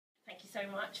so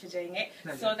much for doing it.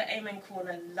 Pleasure. Saw the Amen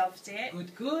Corner, loved it.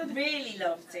 Good, good. Really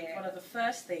loved it. One of the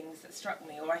first things that struck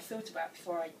me, or I thought about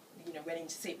before I went in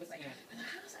to see it, was like,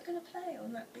 how's that going to play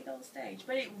on that big old stage?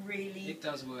 But it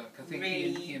does work. I think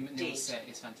really Ian McNeil's set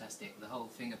is fantastic. The whole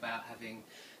thing about having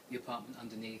the apartment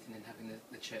underneath and then having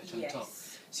the church on top.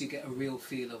 So you get a real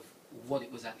feel of what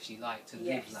it was actually like to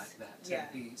live like that, to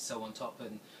be so on top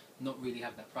and not really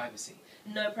have that privacy.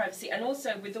 No privacy, and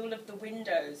also with all of the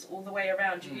windows all the way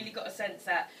around, you really got a sense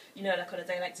that, like on a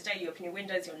day like today, you open your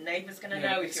windows, your neighbour's going to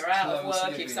know if you're out of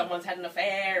work, if someone's had an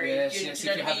affair, if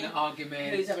you're having an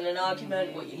argument, who's having an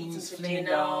argument, what you're eating for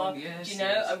dinner.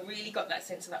 I really got that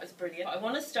sense, and that was brilliant. I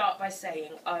want to start by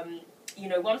saying,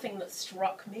 one thing that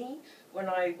struck me when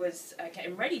I was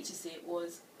getting ready to see it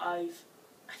was I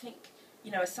think,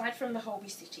 aside from the Holby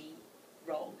City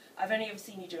role, I've only ever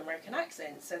seen you do American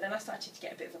accents, so then I started to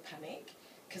get a bit of a panic,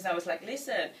 because I was like,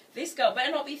 listen, this girl better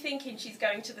not be thinking she's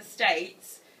going to the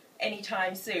States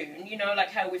anytime soon, like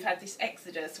how we've had this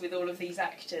exodus with all of these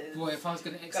actors. Boy, if I was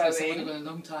going to exodus, I would have gone a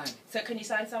long time. So can you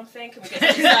sign something? Can we get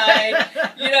something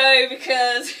signed?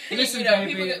 Because, listen,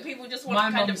 baby, people just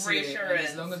want kind of reassurance.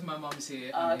 As long as my mum's here,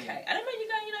 okay. And I mean, you're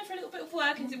going, for a little bit of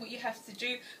work and do what you have to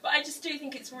do, but I just do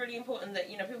think it's really important that,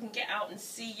 people can get out and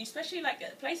see you, especially like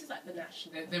at places like the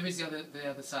National. There is the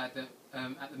other side that,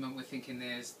 at the moment we're thinking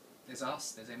there's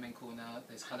us, there's Amen Corner,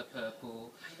 there's Colour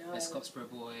Purple, there's Scottsboro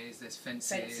Boys, there's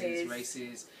Fences,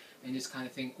 Races, and you just kind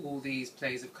of think all these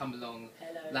plays have come along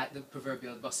like the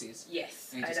proverbial buses. Yes,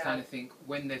 and you just kind of think,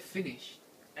 when they're finished,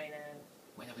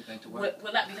 when are we going to work?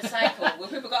 Will that be the cycle? Will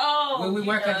people go, oh, will we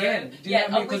work again? Do you know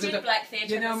what I mean? We did Black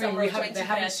Theatre in the summer of 2013. They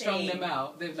haven't strung them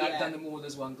out. They've done them all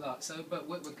as one glass. So, but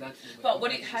we're glad for it. But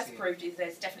what it has proved is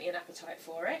there's definitely an appetite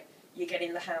for it. You're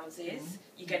getting the houses,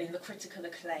 you're getting the critical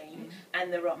acclaim,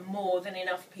 and there are more than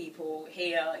enough people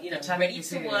here, ready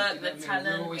to work. The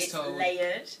talent is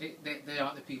layered. They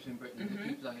aren't the people in Britain. The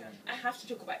people are here. I have to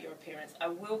talk about your appearance. I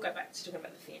will go back to talking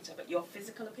about the theatre, but your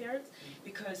physical appearance,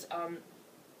 because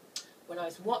when I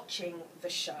was watching the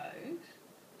show,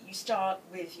 you start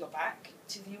with your back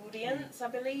to the audience, I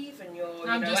believe, and you're.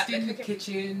 I'm just in the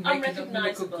kitchen making up my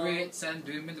little grits and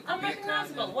doing my little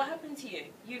unrecognisable. What happened to you?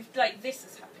 This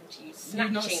has happened to you. Snatching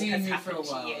You've not seen has me happened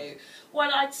for a while. to you.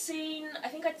 Well, I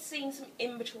think I'd seen some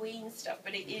in-between stuff,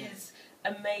 but it is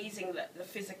amazing that the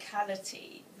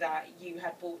physicality that you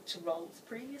had brought to roles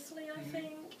previously, I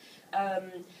think,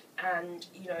 and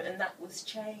that was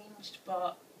changed,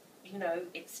 but.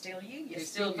 It's still you. You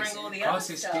still bring all the other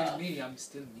stuff. It's still me. I'm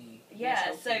still me.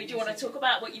 Yeah. So, do you want to talk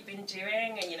about what you've been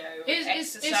doing and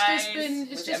exercise?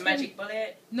 It's just a magic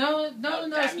bullet. No.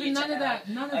 It's been none of that.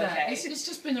 None of that. It's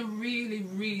just been a really,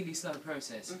 really slow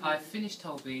process. I finished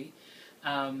Holby,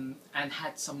 and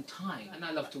had some time, and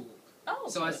I love to walk. Oh,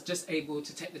 so I was just able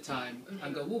to take the time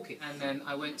and go walking. And then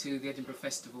I went to the Edinburgh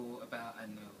Festival about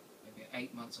maybe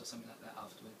 8 months or something like that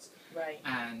afterwards. Right.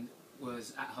 And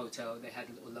was at a hotel. They had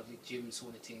a little lovely gym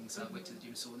sauna thing, so I went to the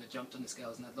gym sauna, jumped on the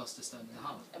scales, and I'd lost 1.5 stones.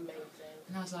 Amazing.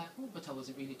 And I was like, but I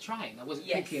wasn't really trying. I wasn't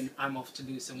thinking I'm off to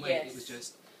lose some weight. It was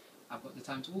just I've got the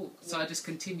time to walk. So I just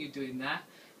continued doing that.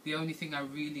 The only thing I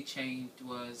really changed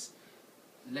was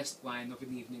less wine of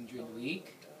an evening during the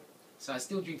week. So I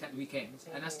still drink at the weekends,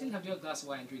 and I still have the odd glass of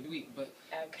wine during the week, but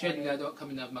generally I don't come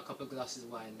and have my couple of glasses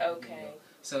of wine.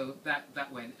 So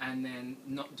that went, and then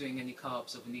not doing any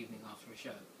carbs of an evening after a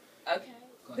show. Okay.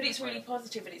 But it's really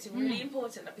positive, and it's really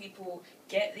important that people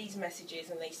get these messages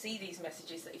and they see these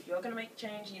messages that if you're going to make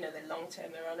change, they're long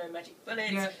term, there are no magic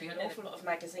bullets. An awful lot of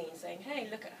magazines saying, hey,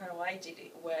 look at how I did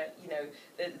it, where,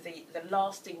 the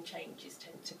lasting changes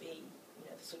tend to be,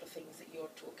 the sort of things that you're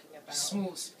talking about.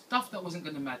 Small stuff that wasn't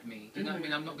going to mad me. You know what I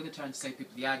mean? I'm not going to try and say to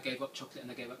people, I gave up chocolate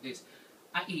and I gave up this.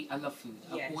 I love food.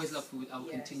 I've always loved food. I will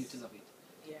continue to love it.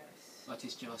 Yes. But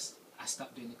it's just, I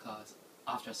stopped doing the cars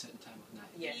after a certain time of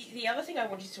night. Yeah. The other thing I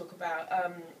wanted to talk about,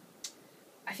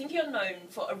 I think you're known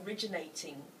for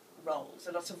originating roles,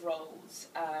 a lot of roles.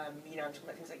 I'm talking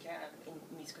about things like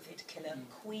in musical theatre, Killer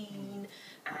Queen,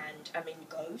 and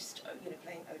Ghost.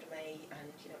 Playing Oda May,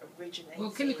 and originating. Well,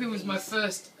 Killer Queen was my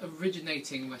first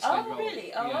originating West End role. Oh,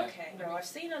 really? Oh, okay. No, I've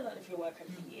seen a lot of your work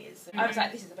over the years. I was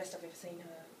like, this is the best I've ever seen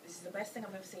her. This is the best thing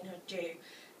I've ever seen her do,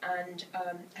 and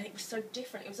it was so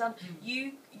different. It was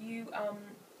you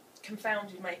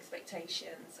confounded my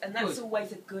expectations, and that's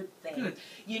always a good thing.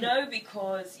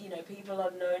 Because people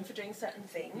are known for doing certain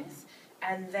things,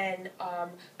 and then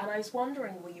and I was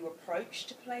wondering, were you approached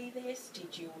to play this?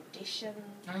 Did you audition?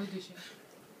 I auditioned.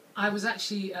 I was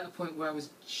actually at a point where I was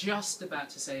just about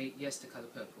to say yes to Colour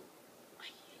Purple.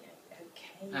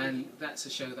 And that's a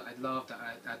show that I loved.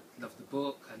 I loved the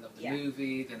book, I loved the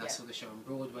movie, then I saw the show on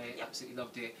Broadway, absolutely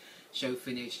loved it. Show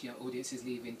finished, you know, audience is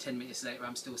leaving, 10 minutes later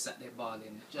I'm still sat there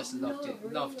barling. Just loved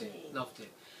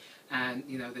it. And,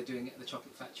 you know, they're doing it at the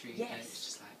Chocolate Factory, and it was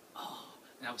just like, oh,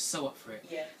 and I was so up for it.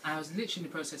 And I was literally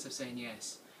in the process of saying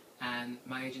yes, and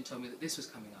my agent told me that this was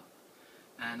coming up.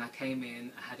 And I came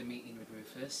in, I had a meeting with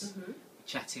Rufus, we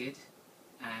chatted,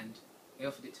 and he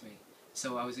offered it to me.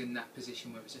 So I was in that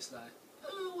position where it was just like,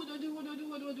 oh, what do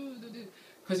I do?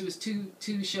 Because it was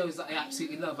two shows that I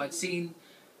absolutely love. I'd seen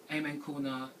Amen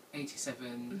Corner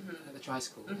 87 at the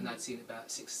Tricycle, and I'd seen it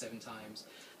about 6 or 7 times.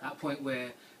 At a point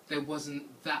where there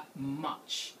wasn't that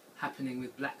much happening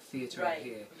with black theatre out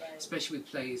here, especially with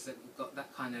plays that have got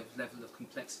that kind of level of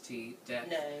complexity,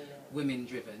 depth,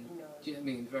 women-driven. Do you know what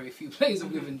I mean? Very few plays are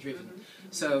women-driven.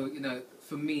 So, you know,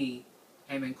 for me,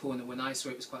 Amen Corner, when I saw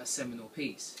it, was quite a seminal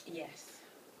piece.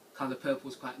 Colour Purple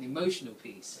was quite an emotional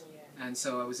piece. And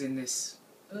so I was in this,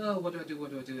 oh, what do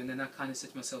I do? And then I kind of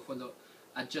said to myself, well, look,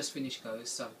 I just finished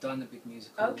Ghost, so I've done a big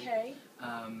musical.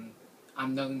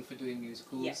 I'm known for doing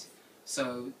musicals.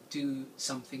 So do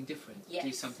something different.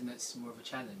 Do something that's more of a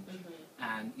challenge.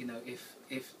 And, you know,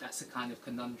 if that's a kind of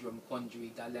conundrum,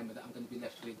 quandary, dilemma that I'm going to be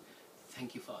left with,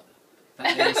 thank you, Father.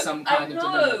 That there is some kind of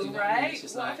dilemma. You know what I mean? It's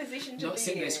just what like, position to not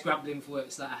sitting there scrabbling for it.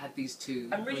 It's like I had these two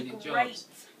brilliant jobs.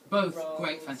 Both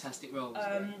great, fantastic roles.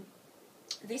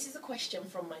 This is a question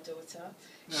from my daughter.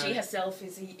 She herself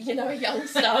is, a young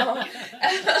star.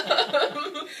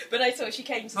 But I thought she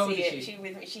came to see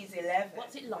it. She's 11.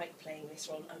 What's it like playing this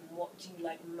role, and what do you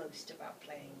like most about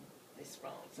playing this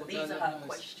role? So these are her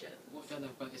questions. What do I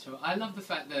love about this role? I love the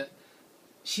fact that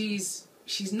she's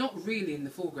not really in the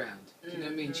foreground. You know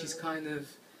what I mean? She's kind of,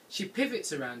 she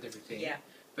pivots around everything.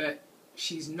 But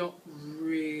she's not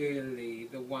really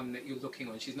the one that you're looking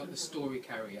on. She's not the story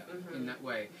carrier in that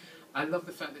way. I love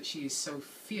the fact that she is so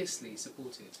fiercely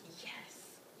supportive.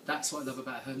 That's what I love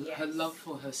about her. Her love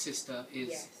for her sister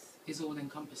is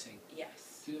all-encompassing. Do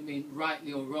you know what I mean?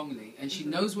 Rightly or wrongly. And she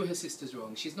knows where her sister's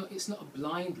wrong. She's not. It's not a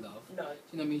blind love. Do you know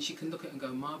what I mean? She can look at it and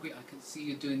go, Margaret, I can see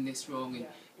you doing this wrong. And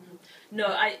No,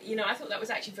 I thought that was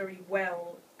actually very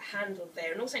well handled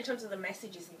there. And also in terms of the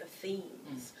messages and the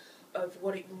themes of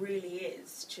what it really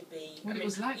is to be. I'm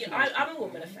a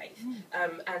woman of faith,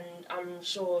 and I'm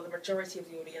sure the majority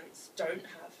of the audience don't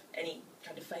have any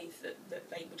kind of faith that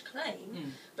they would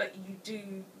claim, but you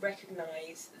do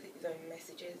recognise the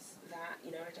messages that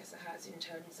Odessa has in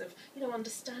terms of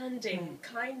understanding,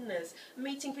 kindness,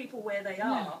 meeting people where they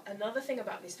are. Another thing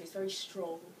about this piece, very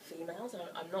strong females.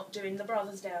 I'm not doing the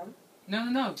brothers down.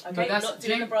 No. Okay, but that's not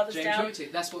doing the brothers James down. wrote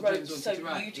it. That's what James wanted to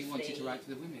write. He wanted to write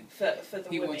for the women.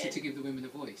 He wanted to give the women a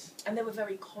voice. And they were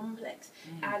very complex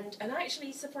and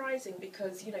actually surprising,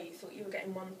 because you thought you were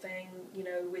getting one thing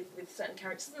with certain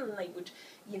characters, and then they would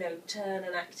turn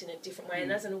and act in a different way.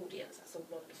 And as an audience, that's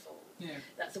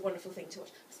a wonderful thing to watch.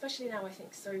 Especially now, I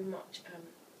think so much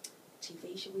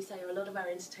TV, should we say, or a lot of our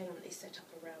entertainment is set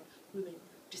up around women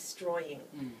destroying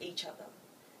each other.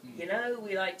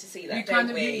 We like to see that.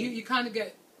 You kind of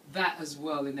get that as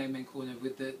well in Amen Corner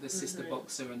with the sister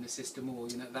boxer and the sister Moore.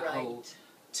 That whole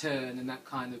turn and that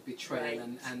kind of betrayal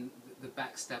and the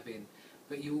backstabbing.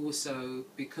 But you also,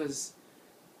 because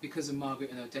of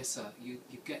Margaret and Odessa, you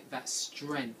get that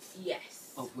strength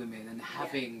of women and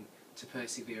having to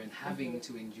persevere and having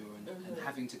to endure and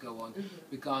having to go on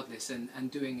regardless and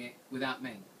doing it without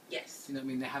men. You know what I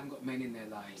mean? They haven't got men in their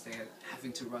lives. They're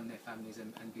having to run their families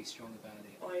and be strong about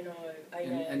it. I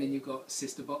know. And then you've got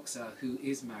Sister Boxer, who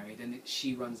is married, and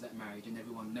she runs that marriage, and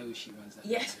everyone knows she runs that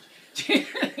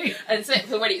marriage. And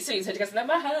so when it suits her, she goes, "No,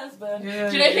 my husband." Do you know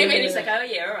what I mean? It's like, oh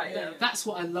yeah, all right. Yeah. That's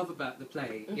what I love about the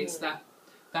play. It's that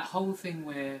whole thing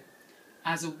where,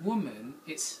 as a woman,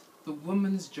 it's the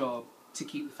woman's job to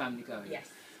keep the family going.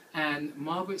 And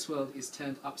Margaret's world is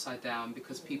turned upside down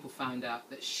because people found out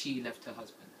that she left her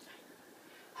husband.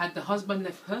 Had the husband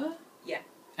left her,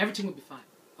 everything would be fine.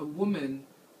 A woman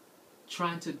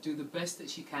trying to do the best that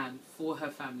she can for her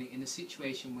family in a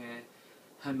situation where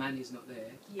her man is not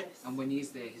there, and when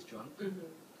he's there, he's drunk.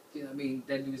 You know what I mean?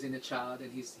 They're losing a child,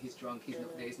 and he's drunk. He's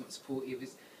not there. He's not supportive.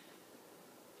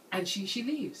 And she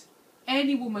leaves.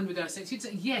 Any woman with her sex, she'd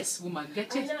say, "Yes, woman,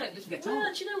 get it." Get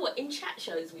well, do you know what? In chat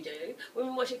shows we do, when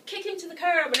we watch it, kick him to the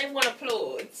curb and everyone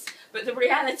applauds. But the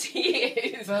reality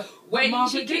is, when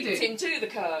she kicked him to the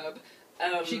curb,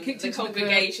 the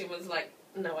congregation was like,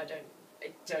 "No, I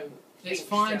don't." It's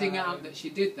finding out that she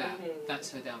did that.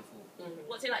 That's her downfall.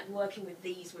 What's it like working with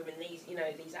these women,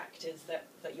 these actors that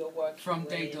you're working with?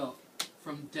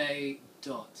 From day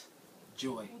dot,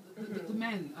 joy. The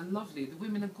men are lovely. The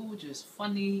women are gorgeous,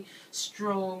 funny,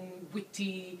 strong,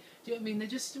 witty. Do you know what I mean? They're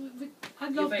just, I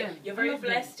love them. You're very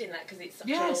blessed in that because it's such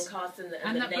a long cast and the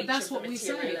nature but that's of the what we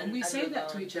say. material And we say that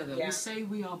to each other. Yeah. We say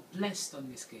we are blessed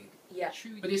on this gig. Yeah.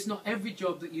 True. But it's not every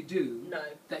job that you do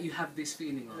that you have this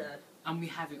feeling on. No. And we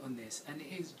have it on this, and it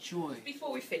is joy.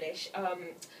 Before we finish,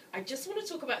 I just want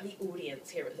to talk about the audience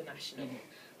here at the National.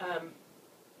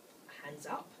 Hands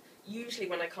up. Usually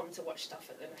when I come to watch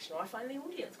stuff at the National, I find the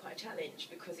audience quite a challenge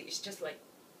because it's just like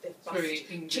they've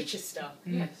bussed Chichester,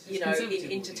 you know,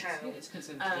 into town.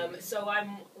 So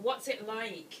what's it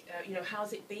like? You know,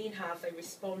 how's it been? How have they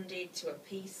responded to a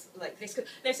piece like this?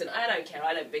 Listen, I don't care.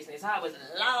 I don't business. I was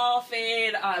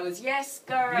laughing. I was yes,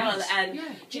 girl, and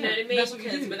do you know what I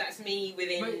mean? But that's me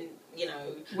within, you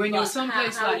know. When you're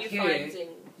someplace like here,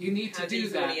 you need to do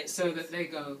that so that they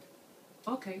go,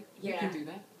 okay, you can do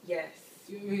that. Yes.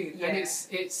 Do you know what I mean? And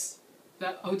it's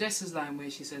that Odessa's line where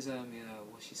she says, you know,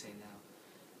 what's she saying now?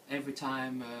 Every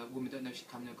time a woman don't know if she's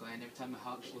coming or going, every time a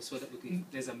heart will sweat up with grief,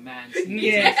 there's a man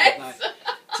sneezing.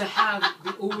 To have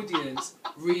the audience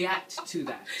react to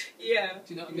that. Yeah.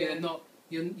 Do you know what I mean? And not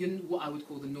you're what I would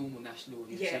call the normal national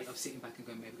audience of sitting back and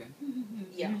going, maybe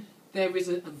going, There is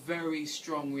a very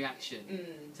strong reaction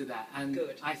to that. And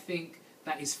I think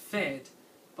that is fed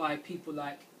by people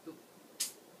like,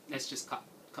 let's just cut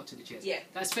to the chase.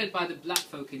 That's fed by the black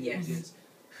folk in the audience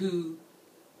who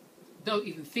don't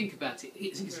even think about it.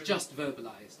 It's just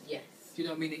verbalised. Yes. Do you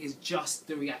know what I mean? It is just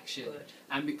the reaction.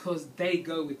 And because they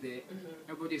go with it,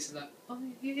 everybody's like, oh,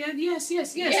 yes,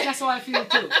 that's how I feel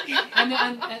too. and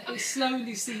it's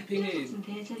slowly seeping in.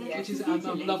 Which is,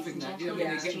 I'm loving that. You know,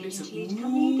 when they get bits of,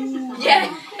 ooh.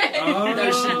 Yeah,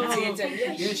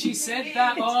 she said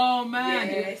that. Oh,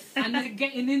 man. And they're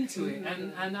getting into it.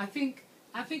 And I think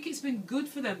it's been good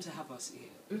for them to have us here.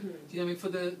 Do you know what I mean? For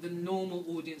the normal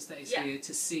audience that is here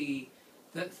to see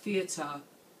that theatre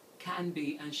can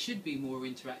be and should be more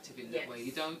interactive in that way.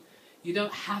 You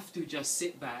don't have to just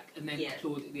sit back and then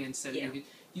applaud at the end. So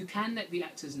you can let the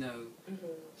actors know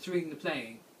through the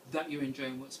playing that you're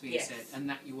enjoying what's being said and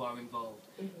that you are involved.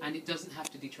 And it doesn't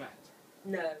have to detract.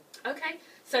 No. Okay.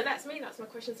 So that's me. That's my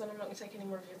questions, and I'm not going to take any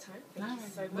more of your time. Thank you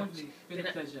so much. Lovely. Been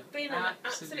a pleasure. Been an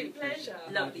absolute pleasure.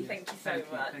 Lovely. Thank you so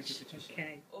much. Thank you, Patricia.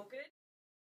 Okay. All good.